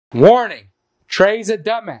Warning, Trey's a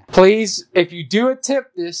dumbass. Please, if you do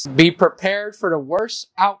attempt this, be prepared for the worst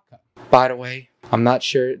outcome. By the way, I'm not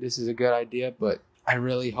sure this is a good idea, but I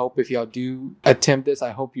really hope if y'all do attempt this, I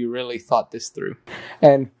hope you really thought this through.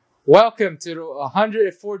 And welcome to the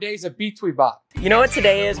 104 Days of BepTweBot. You know what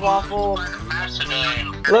today is, Waffle?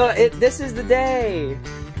 Look, this is the day.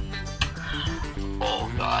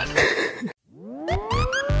 Oh God.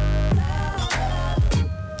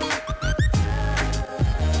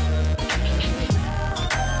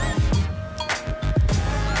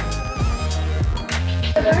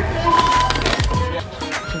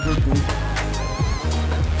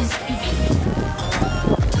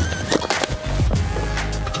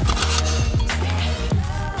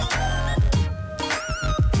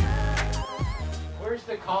 Where's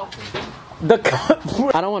the coffee?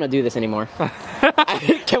 I don't want to do this anymore.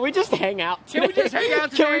 Can we just hang out today? Can we just hang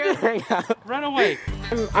out today? Can we just hang out? Run away.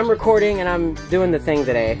 I'm recording and I'm doing the thing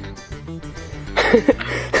today.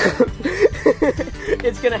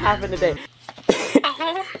 It's gonna happen today.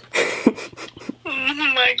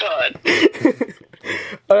 Oh my God.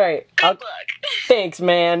 Alright. Good luck. Thanks,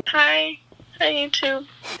 man. Hi. Hi, YouTube.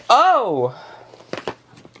 Oh!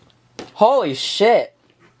 Holy shit.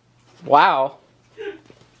 Wow.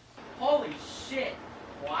 Holy shit.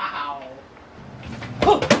 Wow.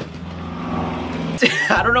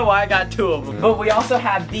 I don't know why I got two of them. But we also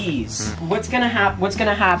have these. What's gonna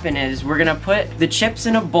happen is we're gonna put the chips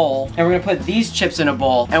in a bowl and we're gonna put these chips in a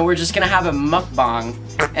bowl and we're just gonna have a mukbang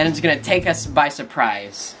and it's gonna take us by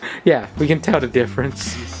surprise. Yeah, we can tell the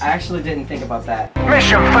difference. I actually didn't think about that.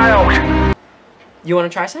 Mission failed. You wanna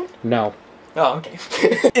try some? No. Oh, okay.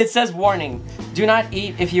 It says, warning, do not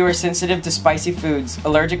eat if you are sensitive to spicy foods,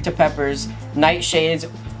 allergic to peppers, nightshades,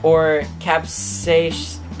 or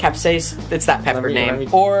capsaicin, it's that pepper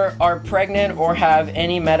name, or are pregnant or have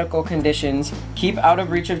any medical conditions. Keep out of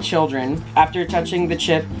reach of children. After touching the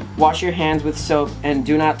chip, wash your hands with soap and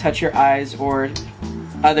do not touch your eyes or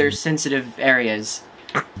other sensitive areas.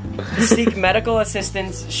 Seek medical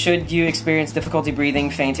assistance should you experience difficulty breathing,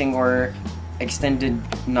 fainting, or extended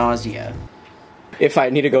nausea. If I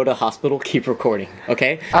need to go to the hospital, keep recording,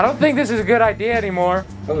 okay? I don't think this is a good idea anymore.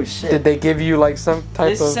 Oh shit. Did they give you like some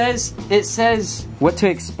type of... It says what to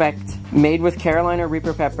expect. Made with Carolina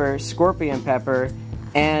Reaper pepper, scorpion pepper,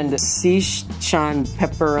 and Sichuan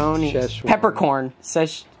pepperoni, Szechuan. peppercorn,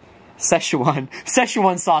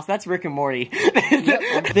 Szechuan sauce. That's Rick and Morty.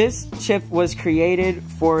 This chip was created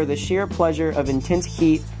for the sheer pleasure of intense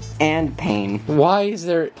heat and pain. Why is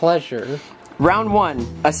there pleasure? Round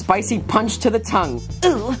 1, a spicy punch to the tongue.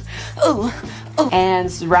 Ooh, ooh, ooh.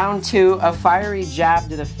 And round 2, a fiery jab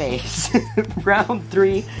to the face. Round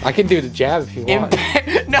 3, I can do the jab if you want.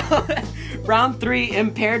 Round 3,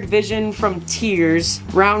 impaired vision from tears.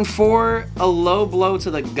 Round 4, a low blow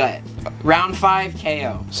to the gut. Round 5,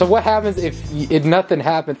 KO. So what happens if nothing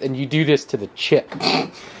happens and you do this to the chip?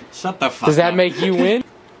 Shut the fuck up. Does that make you win?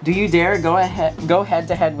 Do you dare go head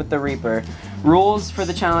to head with the Reaper? Rules for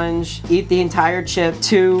the challenge: eat the entire chip.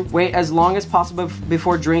 2, wait as long as possible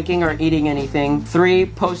before drinking or eating anything. 3,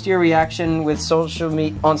 post your reaction with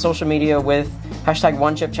on social media with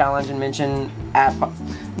 #OneChipChallenge and mention at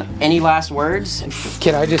any last words.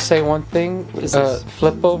 Can I just say one thing?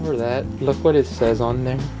 Flip over that. Look what it says on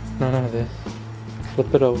there. None of this.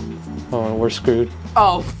 Flip it over. Oh, we're screwed.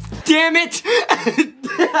 Oh, damn it!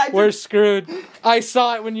 We're screwed. I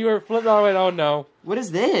saw it when you were flipping. I went, oh no. What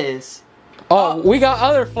is this? Oh, we got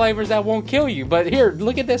other flavors that won't kill you, but here,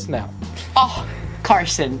 look at this now. Oh,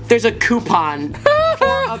 Carson, there's a coupon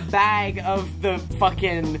for a bag of the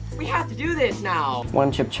fucking... We have to do this now.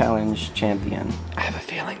 One Chip Challenge champion. I have a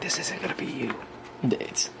feeling this isn't gonna be you.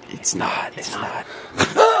 It's not. It's not.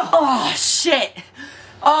 Oh, shit.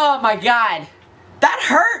 Oh, my God. That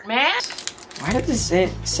hurt, man. Why did this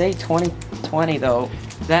say 2020, though?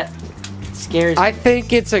 That scares me. I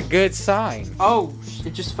think it's a good sign. Oh,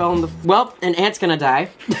 it just fell in the... Well, an ant's gonna die.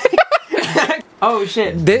 Oh,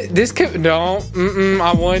 shit. This could... No.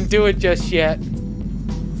 I wouldn't do it just yet.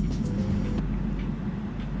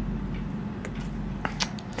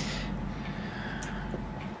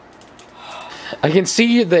 I can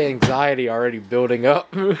see the anxiety already building up.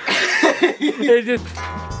 It just...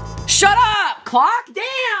 Shut up, clock!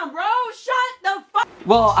 Damn, bro! Shut the fuck...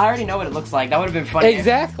 Well, I already know what it looks like. That would have been funny.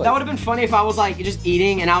 Exactly. That would have been funny if I was like just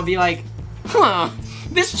eating and I'll be like, huh,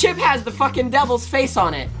 this chip has the fucking devil's face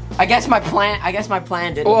on it. I guess my plan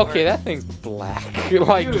didn't work. Okay, that thing's black.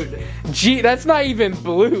 Like, dude. Gee, that's not even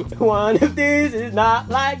blue. One of these is not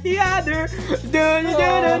like the other.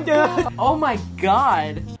 Oh my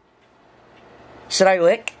God. Should I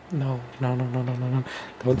lick? No.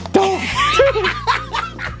 Don't.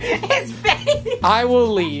 His face! I will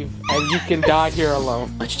leave, and you can die here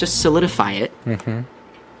alone. Let's just solidify it. Mm-hmm.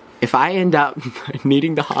 If I end up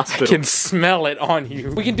needing the hospital... I can smell it on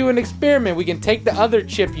you. We can do an experiment. We can take the other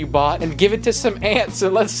chip you bought and give it to some ants,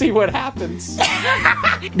 and let's see what happens.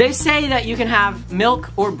 They say that you can have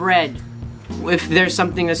milk or bread if there's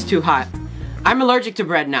something that's too hot. I'm allergic to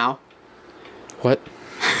bread now. What?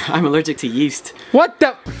 I'm allergic to yeast. What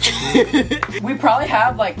the? We probably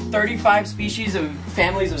have like 35 species of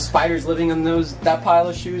families of spiders living in that pile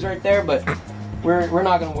of shoes right there, but we're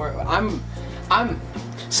not gonna worry. I'm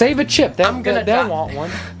Save a chip. They'll die. want one.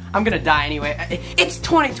 I'm gonna die anyway. It's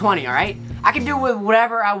 2020, all right? I can do with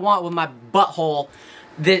whatever I want with my butthole.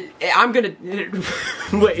 That I'm gonna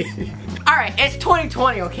wait. All right, it's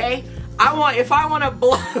 2020, okay? If I want to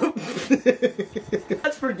blow.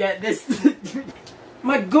 Let's forget this.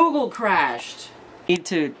 My Google crashed.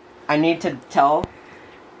 I need to tell.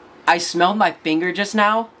 I smelled my finger just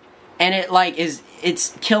now, and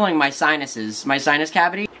it's killing my sinuses, my sinus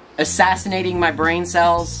cavity, assassinating my brain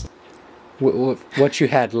cells. What you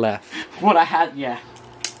had left? What I had, yeah.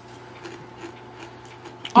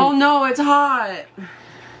 Oh no, it's hot.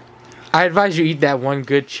 I advise you eat that one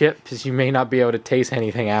good chip, because you may not be able to taste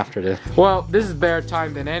anything after this. Well, this is better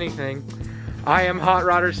time than anything. I am Hot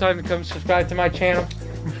Rodder Son. Come subscribe to my channel.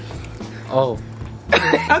 Oh.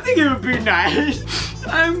 I think it would be nice.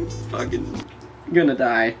 I'm fucking gonna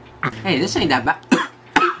die. Hey, this ain't that bad.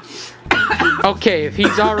 Okay, if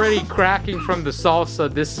he's already cracking from the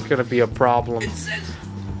salsa, this is gonna be a problem.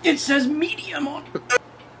 It says medium on it.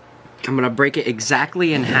 I'm gonna break it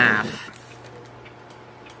exactly in half.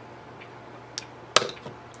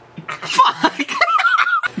 Fuck!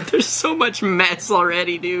 There's so much mess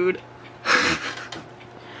already, dude.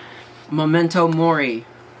 Memento mori.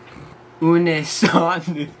 Une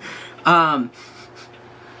son.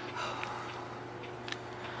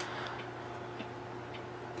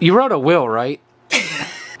 You wrote a will, right?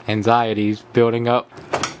 Anxiety's building up.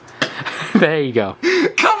 There you go.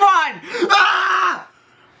 Come on! Ah!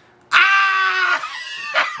 Ah!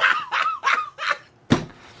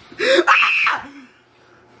 Ah!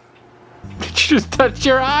 Did you just touch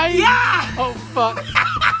your eye? Yeah! Oh, fuck.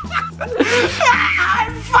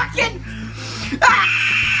 I'm fucking... Ah!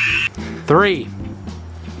 3,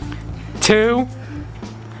 2,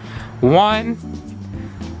 1,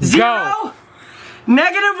 Zero! go!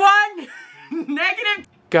 -1! Negative...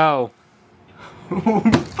 Go.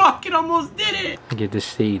 Fucking almost did it! I get to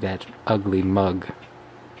see that ugly mug.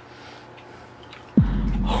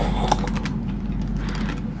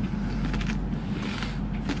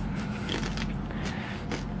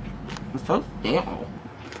 It's so stale.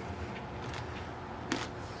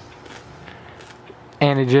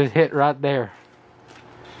 And it just hit right there.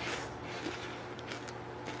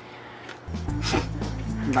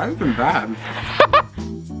 Not even bad.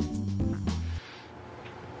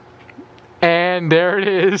 And there it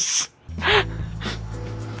is.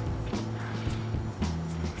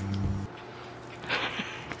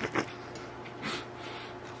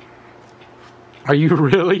 Are you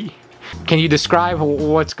really? Can you describe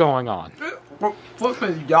what's going on? Fuck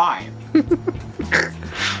is dying.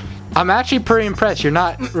 I'm actually pretty impressed. You're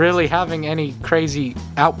not really having any crazy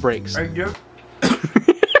outbreaks. Are you?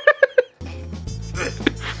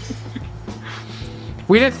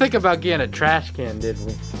 We didn't think about getting a trash can, did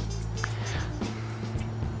we?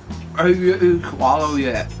 Are you swallow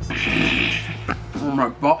yet? On my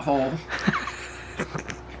butthole.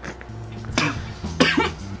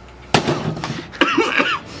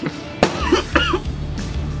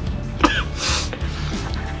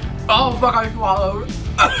 Oh fuck! I swallowed.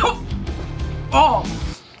 Oh.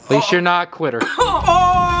 At least you're not a quitter.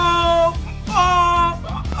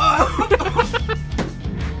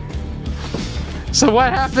 So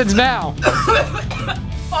what happens now?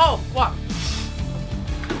 Oh fuck!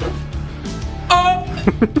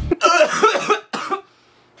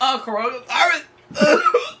 Oh, coronavirus!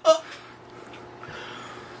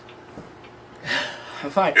 I'm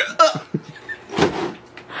fine.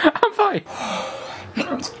 I'm fine.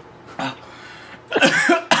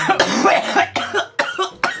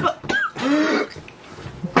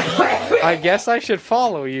 I guess I should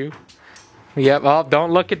follow you. Yep. Oh,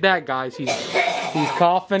 don't look at that, guys. He's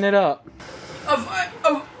coughing it up. I'm fine.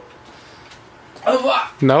 I'm fine.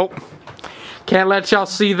 Nope. Can't let y'all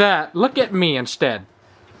see that. Look at me instead.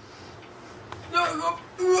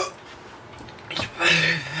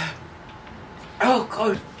 Oh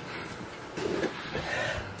god.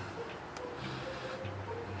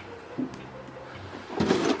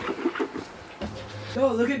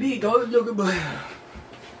 Oh, look at me. Don't look at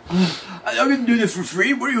me. I'm not gonna do this for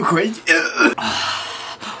free. What are you, crazy?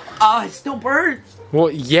 Oh, it still burns.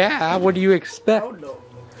 Well, yeah. What do you expect? Oh no.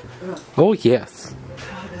 Oh yes.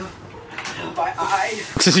 My eye.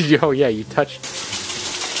 Oh yeah, you touched.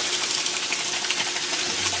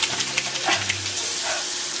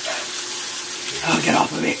 Oh, get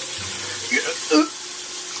off of me.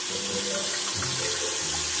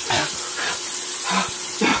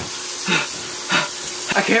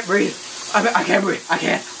 I can't breathe. I can't breathe. I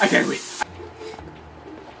can't breathe.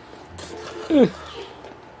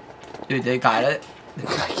 Dude, they got it.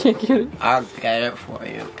 I can't get it. I'll get it for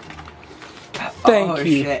you. Thank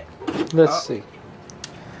you. Shit. Let's see.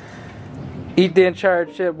 Eat the entire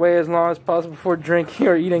chip. Wait as long as possible before drinking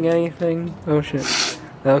or eating anything. Oh shit.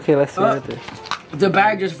 Okay, let's see what it is. The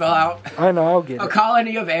bag just fell out. I know, I'll get A it.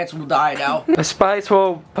 colony of ants will die now. A spice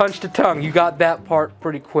will punch the tongue. You got that part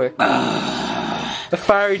pretty quick. The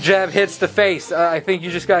fiery jab hits the face. I think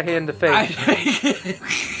you just got hit in the face.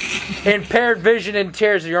 Impaired vision and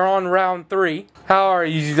tears. You're on round 3. How are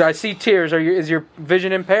you? I see tears. Is your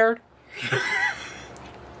vision impaired?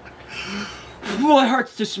 Well, it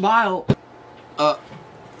hurts to smile.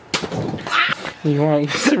 You want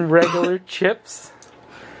to eat some regular chips?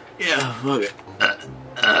 Yeah, look it.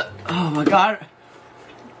 Oh my god.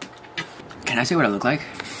 Can I see what I look like?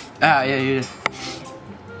 Ah, yeah.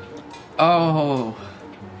 Oh.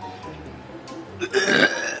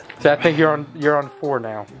 So I think you're on 4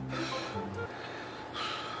 now.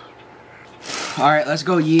 Alright, let's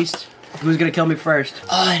go, yeast. Who's gonna kill me first?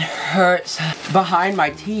 Oh, it hurts. Behind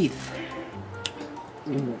my teeth.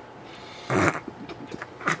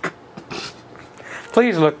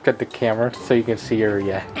 Please look at the camera so you can see your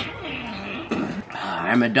reaction.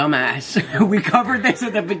 I'm a dumbass. We covered this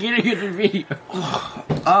at the beginning of the video.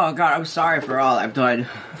 Oh god, I'm sorry for all I've done.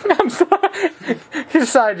 I'm sorry. You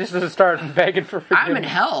decided just to start begging for forgiveness. I'm in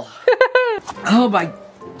hell. Oh my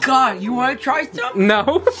god, you wanna try some?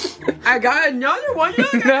 No. I got another one.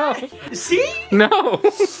 Look. No. See? No.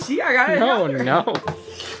 See, I got another. No.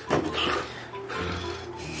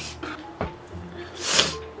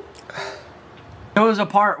 There was a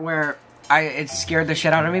part where it scared the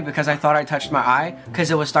shit out of me because I thought I touched my eye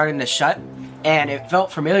because it was starting to shut, and it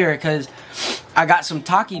felt familiar because I got some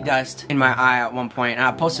Taki dust in my eye at one point and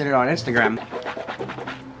I posted it on Instagram.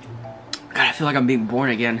 God, I feel like I'm being born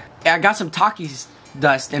again. I got some Taki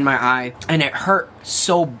dust in my eye and it hurt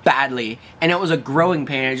so badly, and it was a growing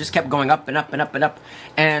pain. It just kept going up and up and up and up,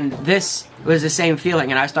 and this was the same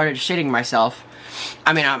feeling, and I started shitting myself.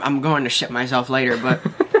 I mean, I'm going to shit myself later, but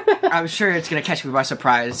I'm sure it's gonna catch me by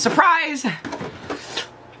surprise. Surprise!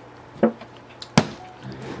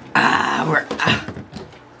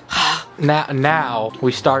 Now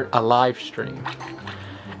we start a live stream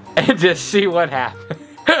and just see what happens.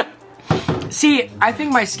 See, I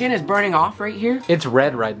think my skin is burning off right here. It's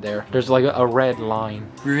red right there. There's like a red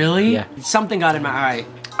line. Really? Yeah. Something got in my eye.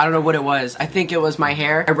 I don't know what it was. I think it was my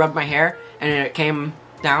hair. I rubbed my hair and it came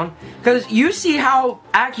down. Because you see how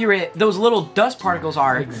accurate those little dust particles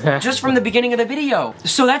are. Exactly. Just from the beginning of the video.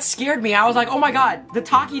 So that scared me. I was like, oh my god, the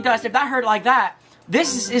Taki dust, if that hurt like that,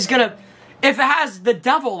 this is gonna, if it has the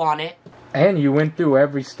devil on it. And you went through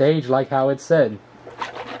every stage like how it said.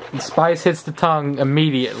 The spice hits the tongue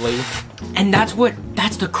immediately. And that's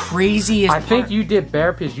the craziest I think part. you did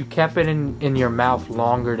better because you kept it in your mouth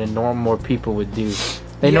longer than normal people would do.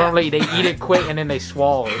 They normally, they eat it quick and then they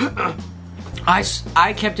swallow it.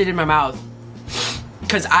 I kept it in my mouth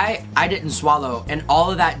because I didn't swallow, and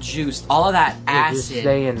all of that juice, all of that acid, just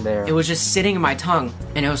staying there. It was just sitting in my tongue,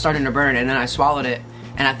 and it was starting to burn, and then I swallowed it,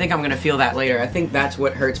 and I think I'm gonna feel that later. I think that's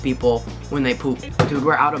what hurts people when they poop. Dude,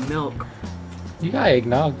 we're out of milk. You got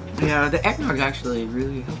eggnog. Yeah, the eggnog's actually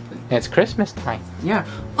really helping. And it's Christmas time. Yeah.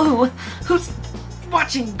 Oh, who's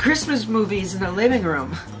watching Christmas movies in the living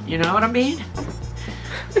room? You know what I mean?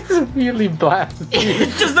 It's really black.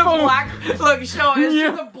 It's just a black, look, show it, it's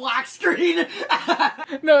just a black screen.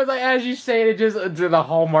 No, it's like as you say it, just the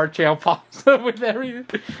Hallmark channel pops up with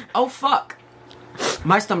everything. Oh fuck.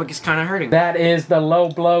 My stomach is kind of hurting. That is the low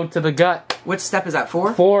blow to the gut. What step is that,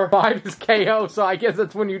 4? 4, 5 is KO, so I guess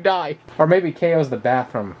that's when you die. Or maybe KO's the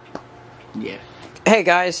bathroom. Yeah. Hey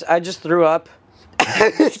guys, I just threw up.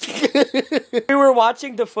 We were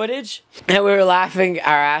watching the footage and we were laughing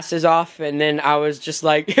our asses off, and then I was just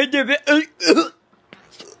like, and then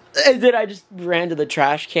I just ran to the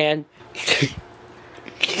trash can.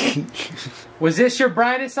 Was this your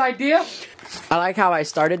brightest idea? I like how I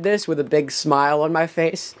started this with a big smile on my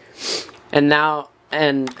face, and now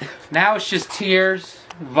it's just tears,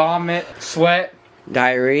 vomit, sweat,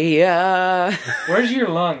 diarrhea. Where's your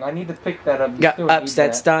lung? I need to pick that up. Got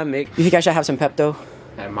upset stomach. You think I should have some Pepto?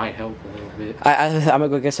 That might help a little bit. I'm gonna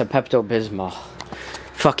go get some Pepto-Bismol.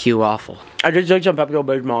 Fuck you, waffle. I just took some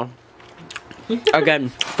Pepto-Bismol. Again,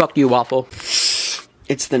 fuck you, waffle.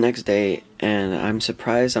 It's the next day, and I'm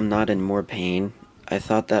surprised I'm not in more pain. I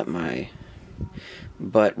thought that my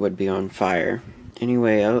butt would be on fire.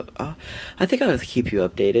 Anyway, I think I'll keep you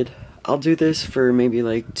updated. I'll do this for maybe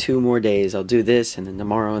like 2 more days. I'll do this, and then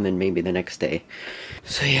tomorrow, and then maybe the next day.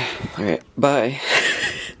 So yeah, alright, bye.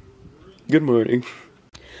 Good morning.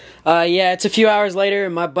 Yeah, it's a few hours later,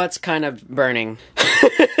 and my butt's kind of burning.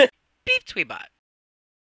 BepTweBot.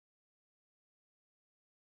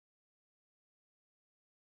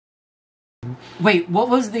 Wait, what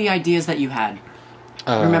was the ideas that you had?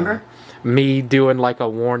 Remember? Me doing like a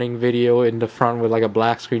warning video in the front with like a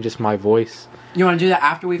black screen, just my voice. You want to do that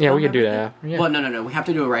after we film? Yeah, we can everything? do that. Yeah. Well, no. We have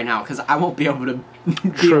to do it right now, because I won't be able to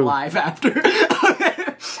be True. alive after.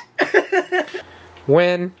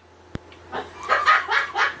 When